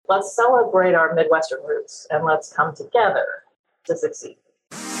Let's celebrate our Midwestern roots and let's come together to succeed.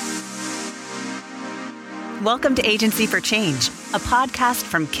 Welcome to Agency for Change, a podcast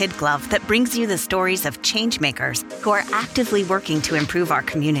from Kid Glove that brings you the stories of change makers who are actively working to improve our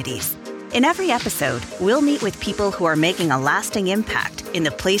communities. In every episode, we'll meet with people who are making a lasting impact in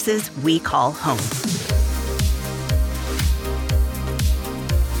the places we call home.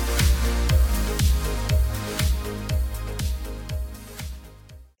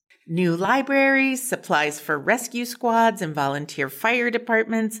 New libraries, supplies for rescue squads and volunteer fire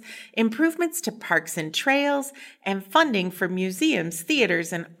departments, improvements to parks and trails, and funding for museums,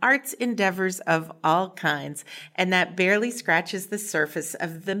 theaters, and arts endeavors of all kinds. And that barely scratches the surface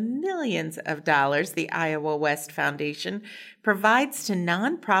of the millions of dollars the Iowa West Foundation provides to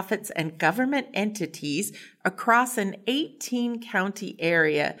nonprofits and government entities across an 18-county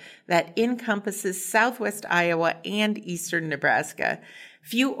area that encompasses southwest Iowa and eastern Nebraska.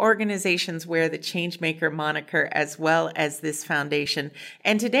 Few organizations wear the Changemaker moniker as well as this foundation.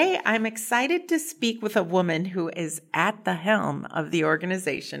 And today I'm excited to speak with a woman who is at the helm of the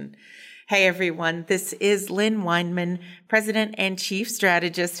organization. Hey everyone, this is Lynn Weinman, President and Chief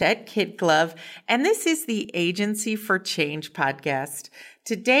Strategist at Kid Glove, and this is the Agency for Change podcast.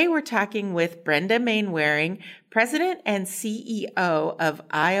 Today we're talking with Brenda Mainwaring, President and CEO of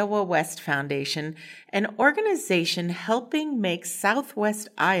Iowa West Foundation, an organization helping make Southwest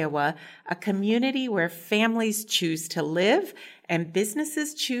Iowa a community where families choose to live and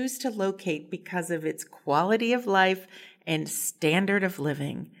businesses choose to locate because of its quality of life and standard of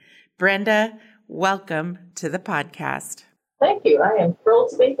living. Brenda, welcome to the podcast. Thank you. I am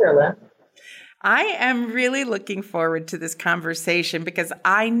thrilled to be here, Lynn. I am really looking forward to this conversation because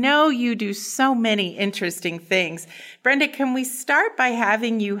I know you do so many interesting things. Brenda, can we start by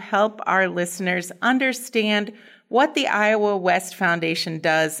having you help our listeners understand what the Iowa West Foundation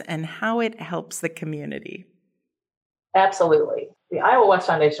does and how it helps the community? Absolutely. The Iowa West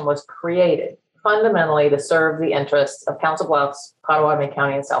Foundation was created fundamentally to serve the interests of Council Bluffs, Potawatomi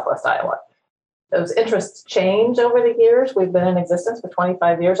County, and Southwest Iowa. Those interests change over the years. We've been in existence for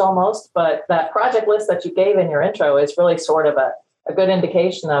 25 years almost, but that project list that you gave in your intro is really sort of a good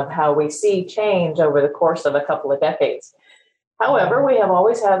indication of how we see change over the course of a couple of decades. However, we have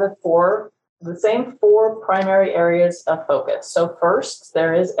always had the same four primary areas of focus. So first,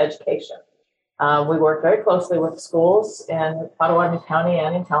 there is education. We work very closely with schools in Potawatomi County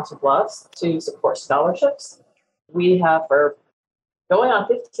and in Council Bluffs to support scholarships. We have, for going on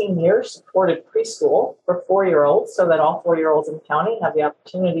 15 years, supported preschool for 4-year-olds so that all 4-year-olds in the county have the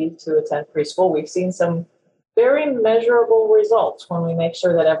opportunity to attend preschool. We've seen some very measurable results when we make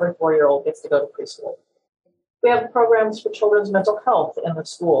sure that every 4-year-old gets to go to preschool. We have programs for children's mental health in the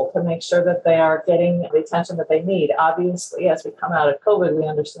school to make sure that they are getting the attention that they need. Obviously, as we come out of COVID, we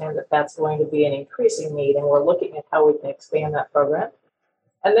understand that that's going to be an increasing need, and we're looking at how we can expand that program.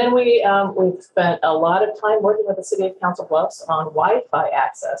 And then we've spent a lot of time working with the City of Council Bluffs on Wi-Fi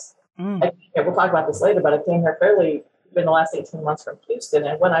access. We'll talk about this later, but I came here in the last 18 months from Houston.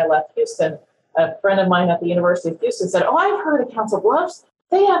 And when I left Houston, a friend of mine at the University of Houston said, "Oh, I've heard of Council Bluffs.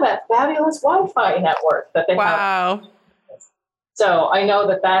 They have that fabulous Wi-Fi network that they have." So I know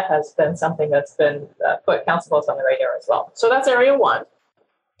that has been something that's been put Council Bluffs on the radar as well. So that's area one.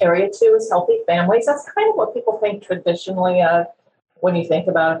 Area two is healthy families. That's kind of what people think traditionally of when you think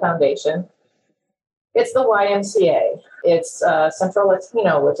about a foundation. It's the YMCA. It's Central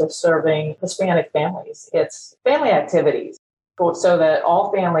Latino, which is serving Hispanic families. It's family activities so that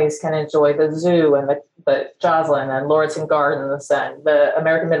all families can enjoy the zoo and the Joslin and Lauritsen Gardens and the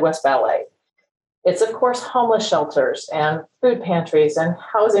American Midwest Ballet. It's, of course, homeless shelters and food pantries and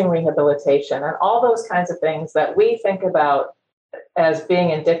housing rehabilitation and all those kinds of things that we think about as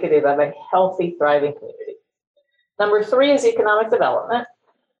being indicative of a healthy, thriving community. Number three is economic development.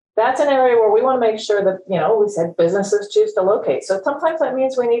 That's an area where we want to make sure that, we said businesses choose to locate. So sometimes that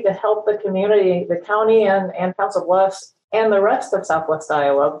means we need to help the community, the county and Council Bluffs and the rest of Southwest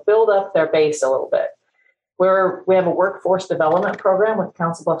Iowa build up their base a little bit. We have a workforce development program with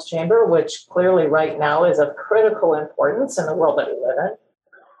Council Bluffs Chamber, which clearly right now is of critical importance in the world that we live in.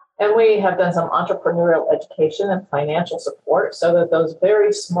 And we have done some entrepreneurial education and financial support so that those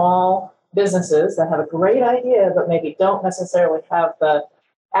very small businesses that have a great idea but maybe don't necessarily have the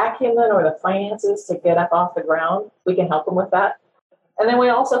acumen or the finances to get up off the ground, we can help them with that. And then we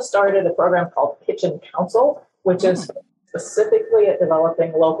also started a program called Kitchen Council, which is specifically at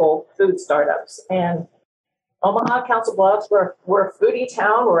developing local food startups. And Omaha, Council Bluffs, we're a foodie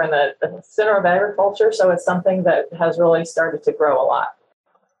town. We're in the center of agriculture, so it's something that has really started to grow a lot.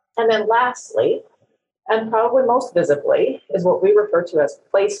 And then lastly, And probably most visibly is what we refer to as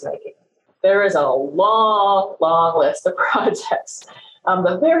placemaking. There is a long, long list of projects.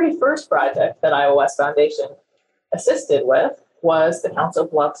 The very first project that Iowa West Foundation assisted with was the Council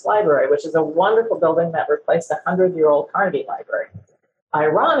Bluffs Library, which is a wonderful building that replaced a 100-year-old Carnegie Library.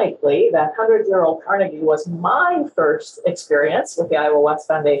 Ironically, that 100-year-old Carnegie was my first experience with the Iowa West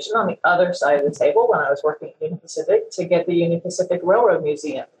Foundation on the other side of the table when I was working at Union Pacific to get the Union Pacific Railroad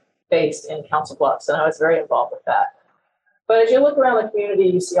Museum based in Council Bluffs, and I was very involved with that. But as you look around the community,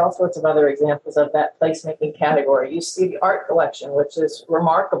 you see all sorts of other examples of that placemaking category. You see the art collection, which is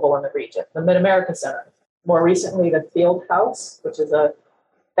remarkable in the region, the Mid-America Center. More recently, the Field House, which is a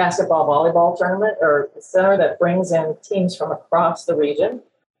basketball volleyball tournament or center that brings in teams from across the region.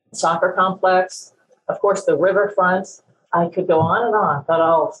 Soccer complex, of course, the riverfront. I could go on, but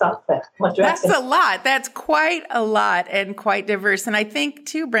I'll stop there. That's a lot. That's quite a lot and quite diverse. And I think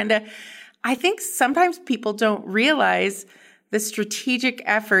too, Brenda, I think sometimes people don't realize the strategic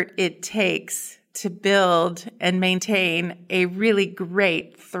effort it takes to build and maintain a really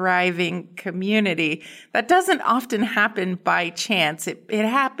great, thriving community. That doesn't often happen by chance. It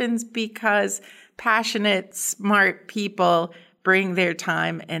happens because passionate, smart people bring their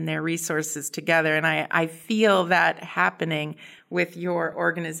time and their resources together. And I feel that happening with your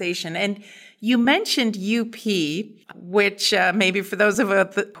organization. And you mentioned UP, which maybe for those of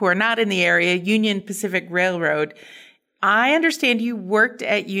us who are not in the area, Union Pacific Railroad. I understand you worked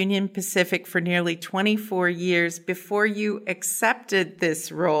at Union Pacific for nearly 24 years before you accepted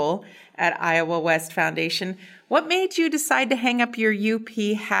this role at Iowa West Foundation. What made you decide to hang up your UP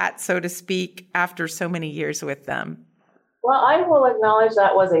hat, so to speak, after so many years with them? Well, I will acknowledge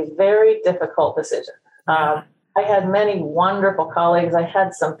that was a very difficult decision. I had many wonderful colleagues. I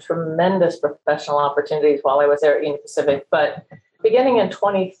had some tremendous professional opportunities while I was there at Union Pacific. But beginning in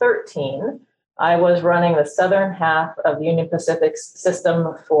 2013, I was running the southern half of Union Pacific's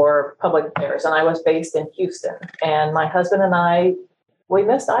system for public affairs, and I was based in Houston. And my husband and I, we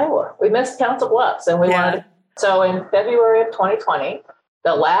missed Iowa. We missed Council Bluffs, and we wanted to. So in February of 2020,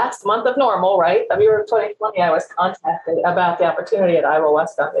 the last month of normal, right? February of 2020, I was contacted about the opportunity at Iowa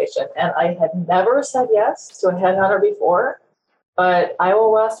West Foundation. And I had never said yes to a headhunter before, but Iowa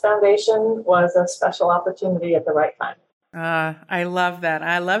West Foundation was a special opportunity at the right time. I love that.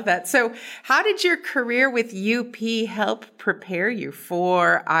 I love that. So how did your career with UP help prepare you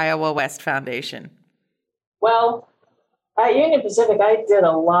for Iowa West Foundation? Well, at Union Pacific, I did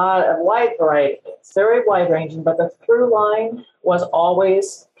a lot of wide variety of things, very wide ranging, but the through line was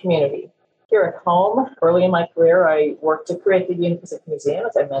always community. Here at home, early in my career, I worked to create the Union Pacific Museum,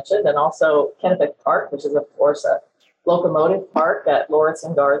 as I mentioned, and also Kennebec Park, which is, of course, a locomotive park at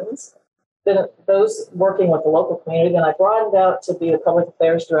Lauritsen Gardens. Then those working with the local community, then I broadened out to be the public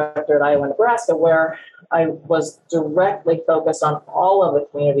affairs director at Iowa, Nebraska, where I was directly focused on all of the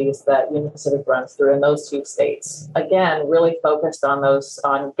communities that Union Pacific runs through in those two states. Again, really focused on those,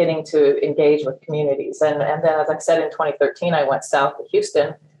 on getting to engage with communities. And then, as I said, in 2013, I went south to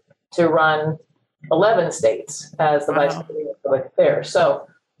Houston to run 11 states as the Vice President of Public Affairs. So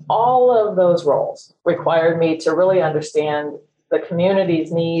all of those roles required me to really understand the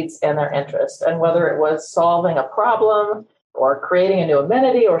community's needs and their interests, and whether it was solving a problem or creating a new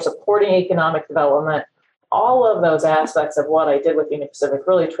amenity or supporting economic development, all of those aspects of what I did with Union Pacific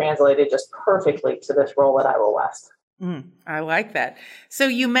really translated just perfectly to this role at Iowa West. I like that. So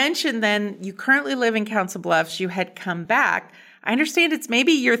you mentioned then you currently live in Council Bluffs. You had come back. I understand it's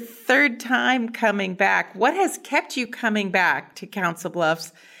maybe your third time coming back. What has kept you coming back to Council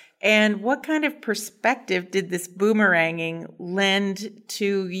Bluffs? And what kind of perspective did this boomeranging lend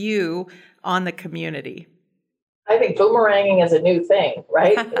to you on the community? I think boomeranging is a new thing,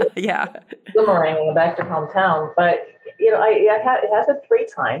 right? Yeah. Boomeranging back to hometown. But, it happened 3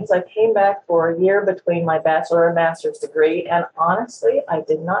 times. I came back for a year between my bachelor and master's degree. And honestly, I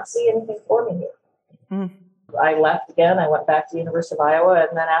did not see anything for me here. I left again. I went back to the University of Iowa.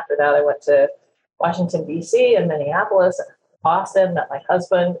 And then after that, I went to Washington, D.C. and Minneapolis, Boston, met my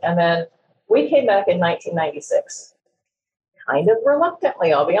husband, and then we came back in 1996. Kind of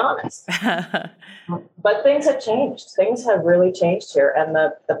reluctantly, I'll be honest. But things have changed. Things have really changed here. And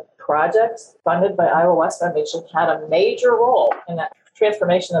the projects funded by Iowa West Foundation had a major role in that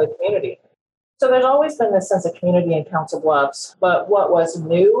transformation of the community. So there's always been this sense of community in Council Bluffs. But what was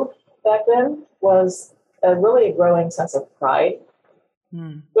new back then was a really growing sense of pride.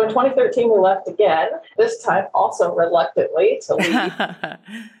 So in 2013, we left again, this time also reluctantly to leave.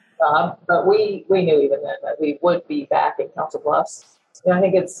 But we knew even then that we would be back in Council Bluffs. I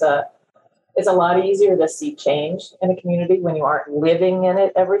think it's a lot easier to see change in a community when you aren't living in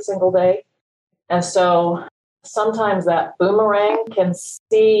it every single day. And so sometimes that boomerang can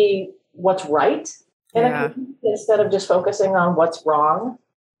see what's right in a community instead of just focusing on what's wrong.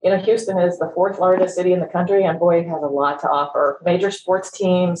 Houston is the fourth largest city in the country, and boy, it has a lot to offer. Major sports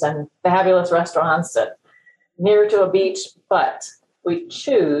teams and fabulous restaurants and near to a beach, but we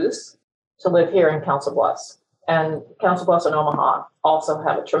choose to live here in Council Bluffs. And Council Bluffs and Omaha also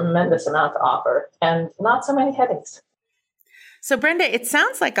have a tremendous amount to offer and not so many headaches. So, Brenda, it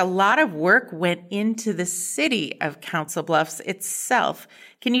sounds like a lot of work went into the city of Council Bluffs itself.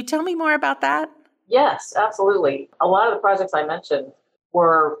 Can you tell me more about that? Yes, absolutely. A lot of the projects I mentioned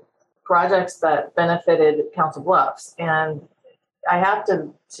were projects that benefited Council Bluffs. And I have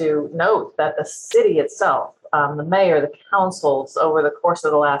to note that the city itself, the mayor, the councils over the course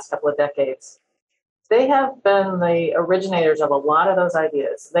of the last couple of decades, they have been the originators of a lot of those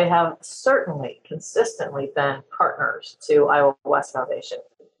ideas. They have certainly consistently been partners to Iowa West Foundation.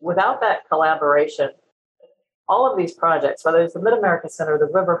 Without that collaboration, all of these projects, whether it's the Mid-America Center, the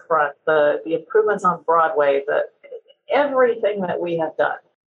Riverfront, the improvements on Broadway, everything that we have done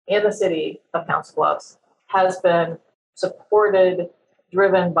in the city of Council Bluffs has been supported,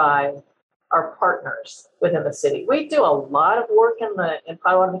 driven by our partners within the city. We do a lot of work in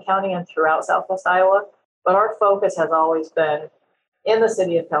Potawatomi County and throughout Southwest Iowa, but our focus has always been in the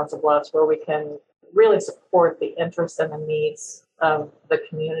city of Council Bluffs, where we can really support the interests and the needs of the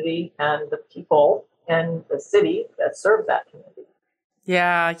community and the people in the city that serve that community.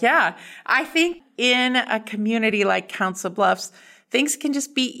 Yeah. I think in a community like Council Bluffs, things can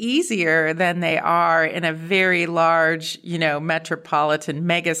just be easier than they are in a very large, metropolitan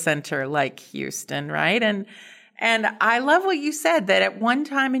mega center like Houston, right? And I love what you said, that at one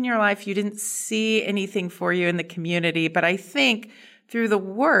time in your life, you didn't see anything for you in the community. But I think through the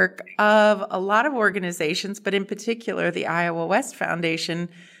work of a lot of organizations, but in particular, the Iowa West Foundation,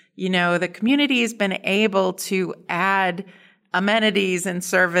 the community has been able to add amenities and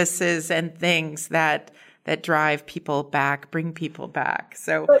services and things that drive people back, bring people back.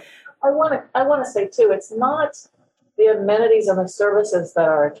 So but I want to say too, it's not the amenities and the services that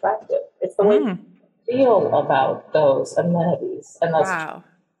are attractive. It's the way you feel about those amenities. And those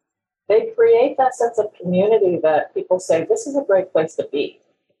they create that sense of community that people say, this is a great place to be.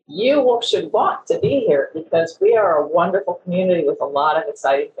 You should want to be here because we are a wonderful community with a lot of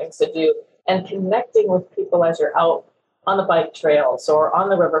exciting things to do, and connecting with people as you're out on the bike trails or on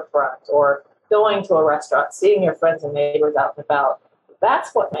the riverfront or going to a restaurant, seeing your friends and neighbors out and about.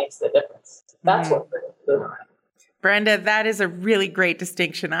 That's what makes the difference. That's what we're doing. Brenda, that is a really great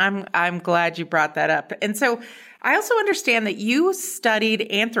distinction. I'm glad you brought that up. And so I also understand that you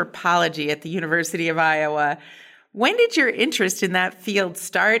studied anthropology at the University of Iowa. When did your interest in that field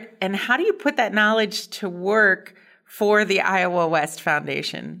start, and how do you put that knowledge to work for the Iowa West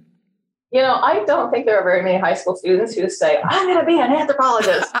Foundation? I don't think there are very many high school students who say, I'm going to be an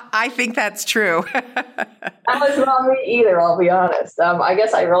anthropologist. I think that's true. That was not me either, I'll be honest. I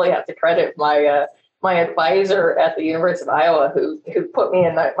guess I really have to credit my advisor at the University of Iowa who put me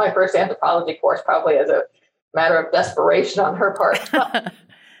in my first anthropology course, probably as a matter of desperation on her part. But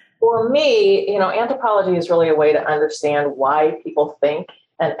for me, anthropology is really a way to understand why people think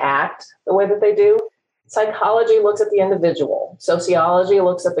and act the way that they do. Psychology looks at the individual. Sociology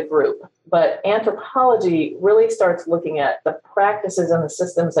looks at the group. But anthropology really starts looking at the practices and the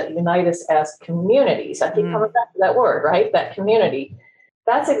systems that unite us as communities. I keep coming back to that word, right? That community.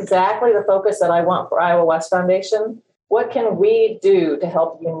 That's exactly the focus that I want for Iowa West Foundation. What can we do to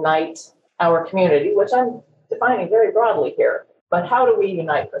help unite our community, which I'm defining very broadly here, but how do we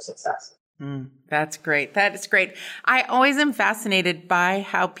unite for success? That's great. That is great. I always am fascinated by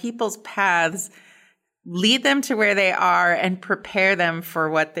how people's paths lead them to where they are and prepare them for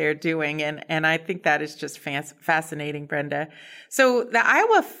what they're doing. And I think that is just fascinating, Brenda. So the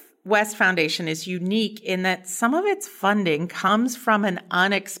Iowa West Foundation is unique in that some of its funding comes from an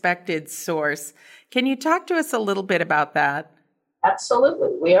unexpected source. Can you talk to us a little bit about that?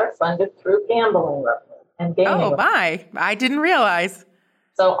 Absolutely. We are funded through gambling revenue and gaming revenue. My, I didn't realize.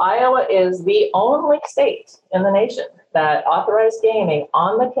 So Iowa is the only state in the nation that authorized gaming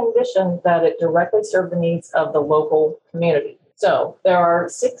on the condition that it directly served the needs of the local community. So there are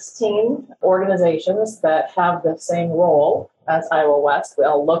 16 organizations that have the same role as Iowa West. They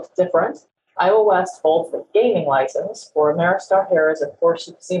all look different. Iowa West holds the gaming license for Ameristar Harrah's and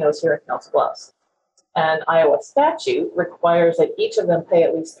Horseshoe Casinos here in Council Bluffs. And Iowa statute requires that each of them pay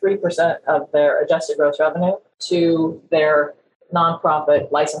at least 3% of their adjusted gross revenue to their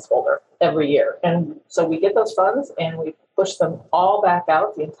nonprofit license holder every year. And so we get those funds and we push them all back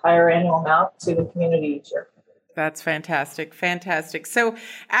out, the entire annual amount, to the community each year. That's fantastic. Fantastic. So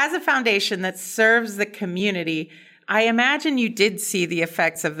as a foundation that serves the community, I imagine you did see the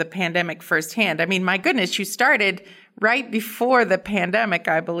effects of the pandemic firsthand. I mean, my goodness, you started right before the pandemic,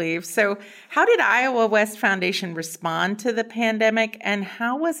 I believe. So how did Iowa West Foundation respond to the pandemic, and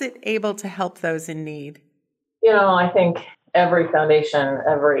how was it able to help those in need? I think every foundation,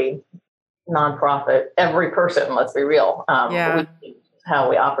 every nonprofit, every person, let's be real, how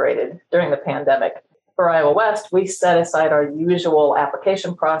we operated during the pandemic. For Iowa West, we set aside our usual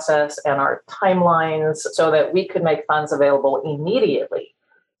application process and our timelines so that we could make funds available immediately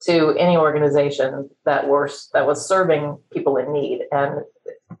to any organization that was serving people in need. And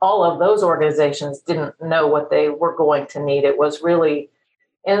all of those organizations didn't know what they were going to need. It was really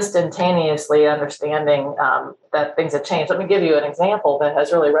instantaneously understanding that things had changed. Let me give you an example that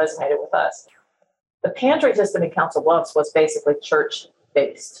has really resonated with us. The pantry system in Council Bluffs was basically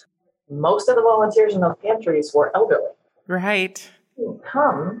church-based. Most of the volunteers in those pantries were elderly. Right. Who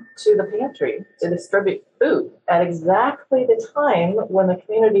come to the pantry to distribute food at exactly the time when the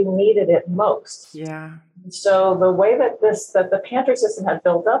community needed it most. Yeah. So the way that the pantry system had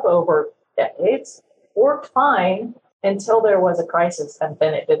built up over decades worked fine until there was a crisis, and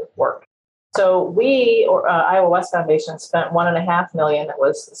then it didn't work. So we, Iowa West Foundation, spent $1.5 million that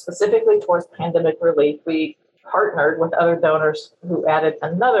was specifically towards pandemic relief. We partnered with other donors who added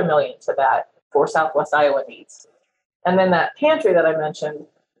another $1 million to that for Southwest Iowa needs. And then that pantry that I mentioned,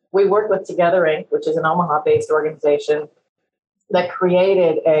 we worked with Together Inc., which is an Omaha-based organization that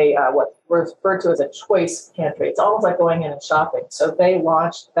created what was referred to as a choice pantry. It's almost like going in and shopping. So they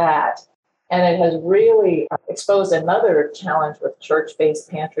launched that. And it has really exposed another challenge with church-based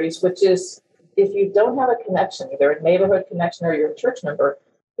pantries, which is if you don't have a connection, either a neighborhood connection or you're a church member,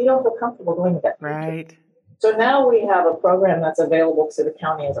 you don't feel comfortable going to that pantry. Right. So now we have a program that's available to the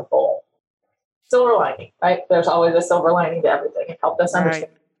county as a whole. Silver lining, right? There's always a silver lining to everything. It helped us understand.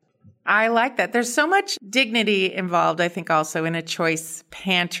 Right. I like that. There's so much dignity involved, I think, also in a choice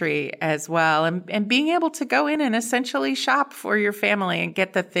pantry as well. And being able to go in and essentially shop for your family and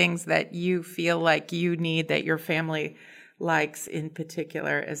get the things that you feel like you need, that your family likes in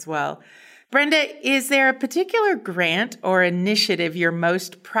particular as well. Brenda, is there a particular grant or initiative you're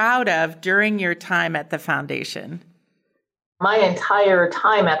most proud of during your time at the foundation? My entire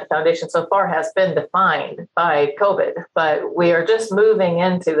time at the foundation so far has been defined by COVID, but we are just moving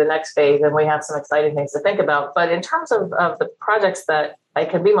into the next phase and we have some exciting things to think about. But in terms of the projects that I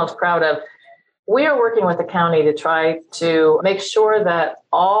can be most proud of, we are working with the county to try to make sure that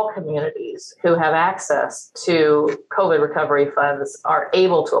all communities who have access to COVID recovery funds are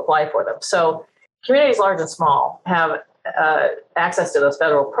able to apply for them. So communities large and small have access to those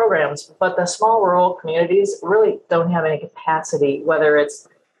federal programs, but the small rural communities really don't have any capacity, whether it's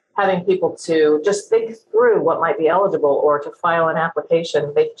having people to just think through what might be eligible or to file an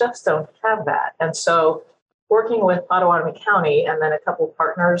application. They just don't have that. And so working with Potawatomi County and then a couple of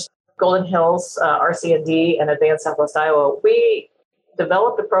partners, Golden Hills, RC&D, and Advanced Southwest Iowa, we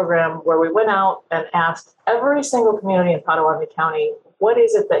developed a program where we went out and asked every single community in Potawatomi County, what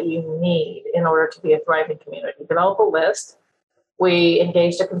is it that you need in order to be a thriving community? Develop a list. We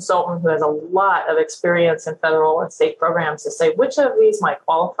engaged a consultant who has a lot of experience in federal and state programs to say which of these might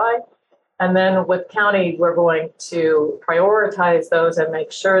qualify. And then with county, we're going to prioritize those and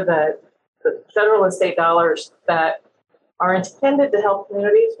make sure that the federal and state dollars that are intended to help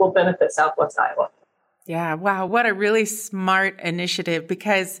communities will benefit Southwest Iowa. Yeah. Wow. What a really smart initiative,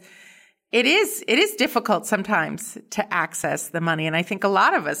 because it is difficult sometimes to access the money. And I think a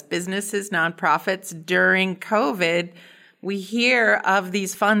lot of us, businesses, nonprofits, during COVID, we hear of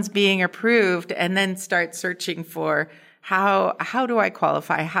these funds being approved and then start searching for how do I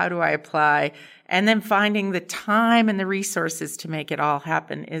qualify? How do I apply? And then finding the time and the resources to make it all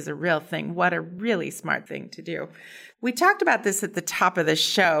happen is a real thing. What a really smart thing to do. We talked about this at the top of the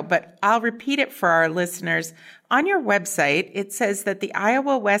show, but I'll repeat it for our listeners. On your website, it says that the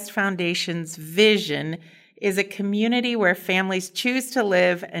Iowa West Foundation's vision is a community where families choose to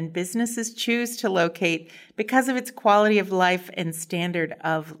live and businesses choose to locate because of its quality of life and standard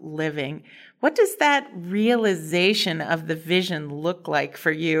of living. What does that realization of the vision look like for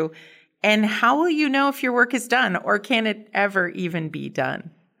you? And how will you know if your work is done, or can it ever even be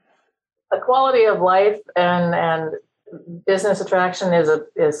done? The quality of life and business attraction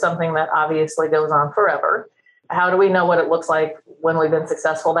is something that obviously goes on forever. How do we know what it looks like when we've been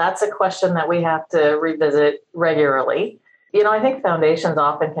successful? That's a question that we have to revisit regularly. I think foundations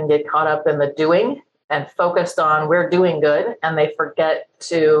often can get caught up in the doing and focused on we're doing good, and they forget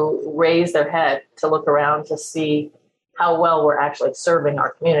to raise their head to look around to see how well we're actually serving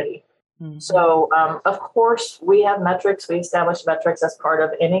our community. So, of course, we have metrics. We establish metrics as part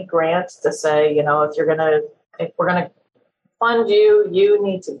of any grant to say, if we're going to fund you, you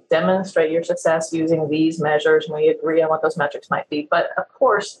need to demonstrate your success using these measures, and we agree on what those metrics might be. But of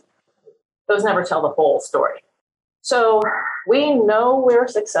course, those never tell the whole story. So we know we're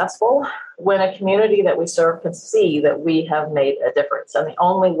successful when a community that we serve can see that we have made a difference. And the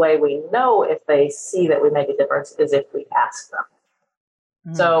only way we know if they see that we make a difference is if we ask them.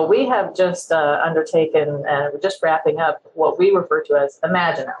 So we have just undertaken, and we're just wrapping up what we refer to as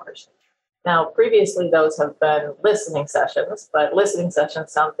Imagine Hours. Now, previously, those have been listening sessions, but listening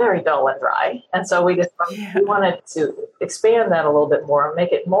sessions sound very dull and dry. And so we wanted to expand that a little bit more and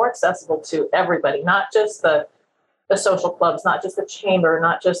make it more accessible to everybody, not just the social clubs, not just the chamber,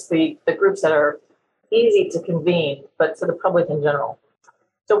 not just the groups that are easy to convene, but to the public in general.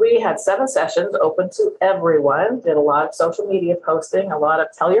 So we had 7 sessions open to everyone, did a lot of social media posting, a lot of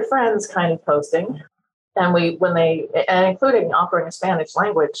tell your friends kind of posting. And including offering a Spanish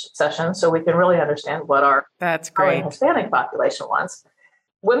language session so we can really understand what our Hispanic population wants.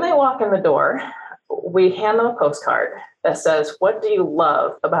 When they walk in the door, we hand them a postcard that says, "What do you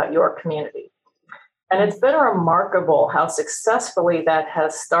love about your community?" And it's been remarkable how successfully that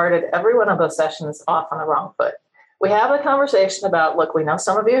has started every one of those sessions off on the wrong foot. We have a conversation about, look, we know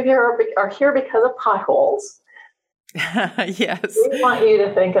some of you here are here because of potholes. Yes. We want you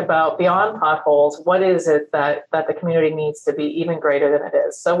to think about beyond potholes, what is it that the community needs to be even greater than it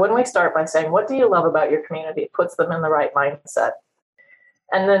is? So when we start by saying, what do you love about your community? It puts them in the right mindset.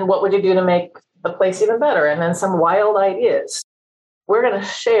 And then what would you do to make the place even better? And then some wild ideas. We're going to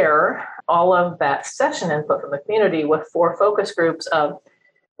share all of that session input from the community with 4 focus groups of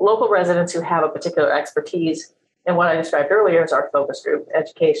local residents who have a particular expertise in what I described earlier as our focus group: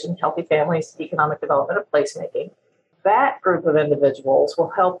 education, healthy families, economic development, and placemaking. That group of individuals will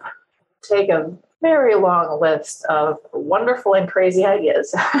help take a very long list of wonderful and crazy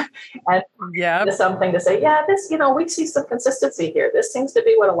ideas and something to say, we see some consistency here. This seems to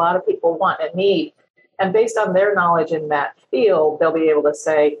be what a lot of people want and need. And based on their knowledge in that field, they'll be able to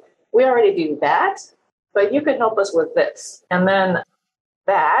say, we already do that, but you could help us with this. And then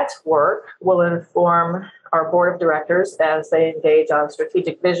that work will inform our board of directors as they engage on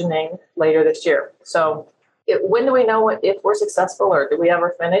strategic visioning later this year. So when do we know if we're successful or do we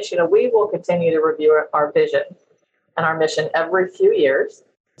ever finish? We will continue to review our vision and our mission every few years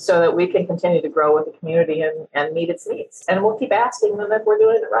so that we can continue to grow with the community and meet its needs. And we'll keep asking them if we're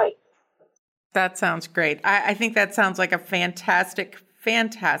doing it right. That sounds great. I think that sounds like a fantastic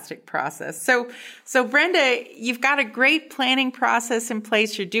process. So Brenda, you've got a great planning process in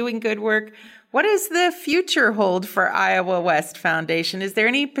place. You're doing good work. What does the future hold for Iowa West Foundation? Is there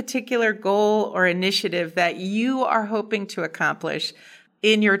any particular goal or initiative that you are hoping to accomplish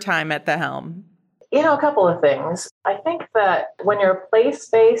in your time at the helm? A couple of things. I think that when you're a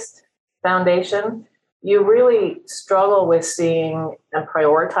place-based foundation, you really struggle with seeing and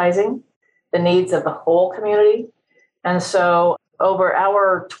prioritizing the needs of the whole community. And so over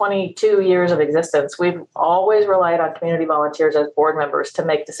our 22 years of existence, we've always relied on community volunteers as board members to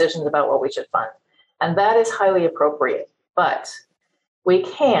make decisions about what we should fund. And that is highly appropriate. But we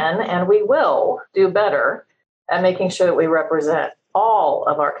can and we will do better at making sure that we represent all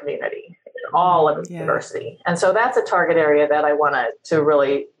of our community, all of its diversity. And so that's a target area that I want to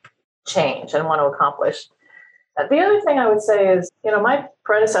really change and want to accomplish. The other thing I would say is, my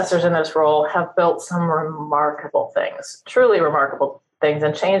predecessors in this role have built some remarkable things, truly remarkable things,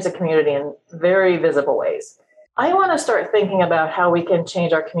 and changed the community in very visible ways. I want to start thinking about how we can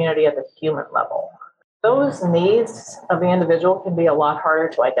change our community at the human level. Those needs of the individual can be a lot harder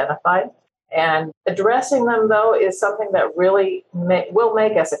to identify. And addressing them, though, is something that really will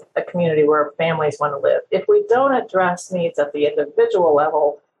make us a community where families want to live. If we don't address needs at the individual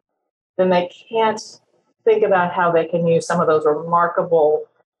level, then they can't think about how they can use some of those remarkable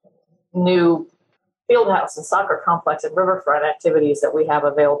new field house and soccer complex and riverfront activities that we have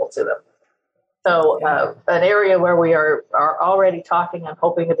available to them. So an area where we are already talking and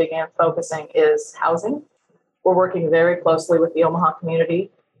hoping to begin focusing is housing. We're working very closely with the Omaha community.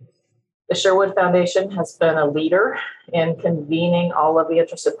 The Sherwood Foundation has been a leader in convening all of the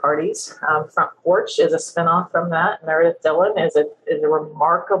interested parties. Front Porch is a spinoff from that. Meredith Dillon is a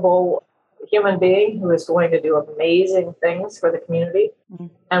remarkable human being who is going to do amazing things for the community. Mm-hmm.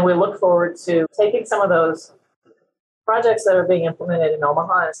 And we look forward to taking some of those projects that are being implemented in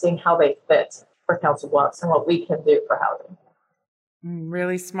Omaha and seeing how they fit for Council Bluffs and what we can do for housing.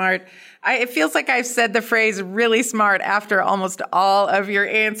 Really smart. It feels like I've said the phrase really smart after almost all of your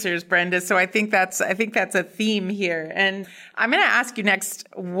answers, Brenda. So I think that's a theme here. And I'm going to ask you next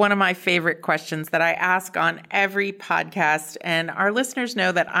one of my favorite questions that I ask on every podcast. And our listeners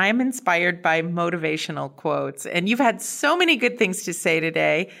know that I'm inspired by motivational quotes. And you've had so many good things to say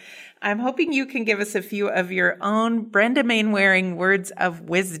today. I'm hoping you can give us a few of your own Brenda Mainwaring words of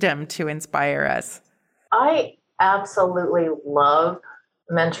wisdom to inspire us. I absolutely love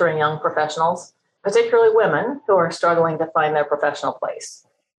mentoring young professionals, particularly women who are struggling to find their professional place.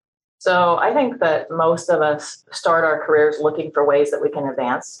 So I think that most of us start our careers looking for ways that we can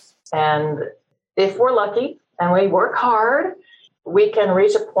advance. And if we're lucky and we work hard, we can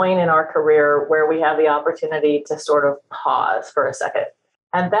reach a point in our career where we have the opportunity to sort of pause for a second.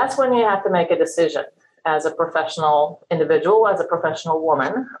 And that's when you have to make a decision as a professional individual, as a professional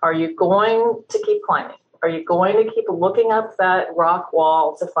woman. Are you going to keep climbing? Are you going to keep looking up that rock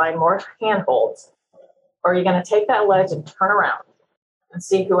wall to find more handholds? Or are you going to take that ledge and turn around and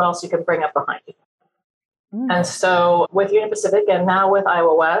see who else you can bring up behind you? And so with Union Pacific and now with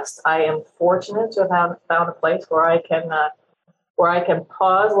Iowa West, I am fortunate to have found a place where I can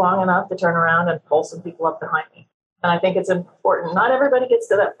pause long enough to turn around and pull some people up behind me. And I think it's important. Not everybody gets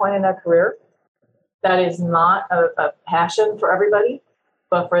to that point in their career. That is not a passion for everybody.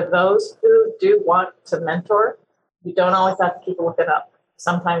 But for those who do want to mentor, you don't always have to keep looking up.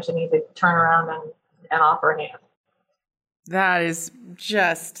 Sometimes you need to turn around and offer a hand. That is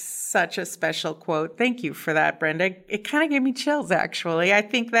just such a special quote. Thank you for that, Brenda. It kind of gave me chills, actually. I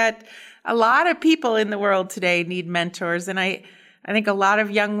think that a lot of people in the world today need mentors. And I think a lot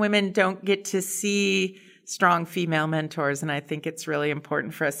of young women don't get to see strong female mentors. And I think it's really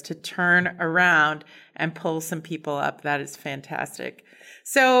important for us to turn around and pull some people up. That is fantastic.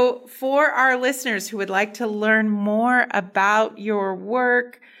 So for our listeners who would like to learn more about your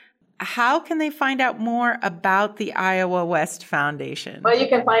work, how can they find out more about the Iowa West Foundation? Well, you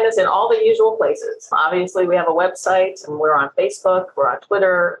can find us in all the usual places. Obviously, we have a website, and we're on Facebook, we're on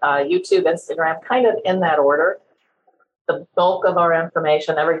Twitter, YouTube, Instagram, kind of in that order. The bulk of our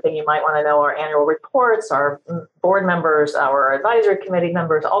information, everything you might want to know, our annual reports, our board members, our advisory committee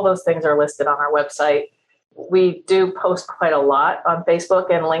members, all those things are listed on our website. We do post quite a lot on Facebook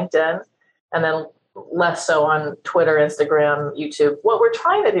and LinkedIn, and then less so on Twitter, Instagram, YouTube. What we're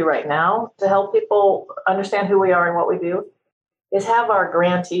trying to do right now to help people understand who we are and what we do is have our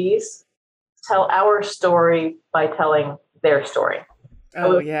grantees tell our story by telling their story.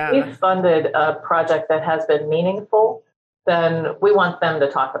 Oh, yeah. If we've funded a project that has been meaningful, then we want them to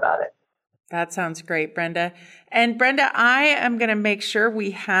talk about it. That sounds great, Brenda. And Brenda, I am going to make sure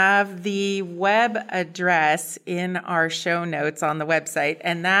we have the web address in our show notes on the website,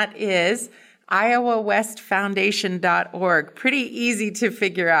 and that is iowawestfoundation.org. Pretty easy to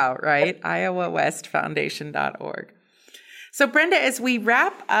figure out, right? iowawestfoundation.org. So Brenda, as we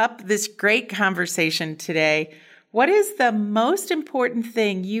wrap up this great conversation today, what is the most important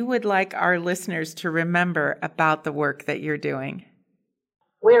thing you would like our listeners to remember about the work that you're doing?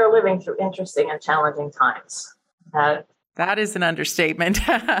 We are living through interesting and challenging times. That is an understatement.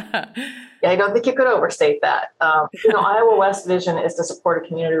 Yeah, I don't think you could overstate that. Iowa West vision is to support a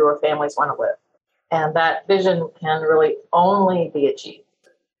community where families want to live. And that vision can really only be achieved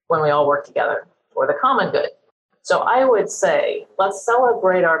when we all work together for the common good. So I would say, let's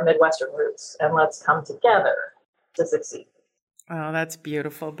celebrate our Midwestern roots and let's come together to succeed. Oh, that's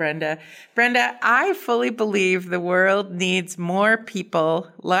beautiful, Brenda. Brenda, I fully believe the world needs more people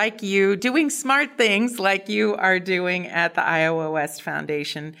like you doing smart things like you are doing at the Iowa West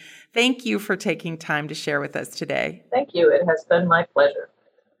Foundation. Thank you for taking time to share with us today. Thank you. It has been my pleasure.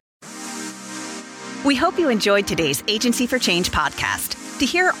 We hope you enjoyed today's Agency for Change podcast. To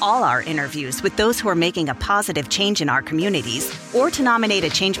hear all our interviews with those who are making a positive change in our communities, or to nominate a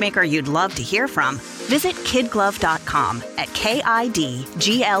changemaker you'd love to hear from, visit kidglove.com at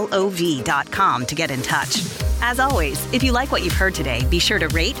KIDGLOV.com to get in touch. As always, if you like what you've heard today, be sure to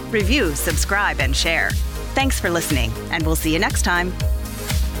rate, review, subscribe, and share. Thanks for listening, and we'll see you next time.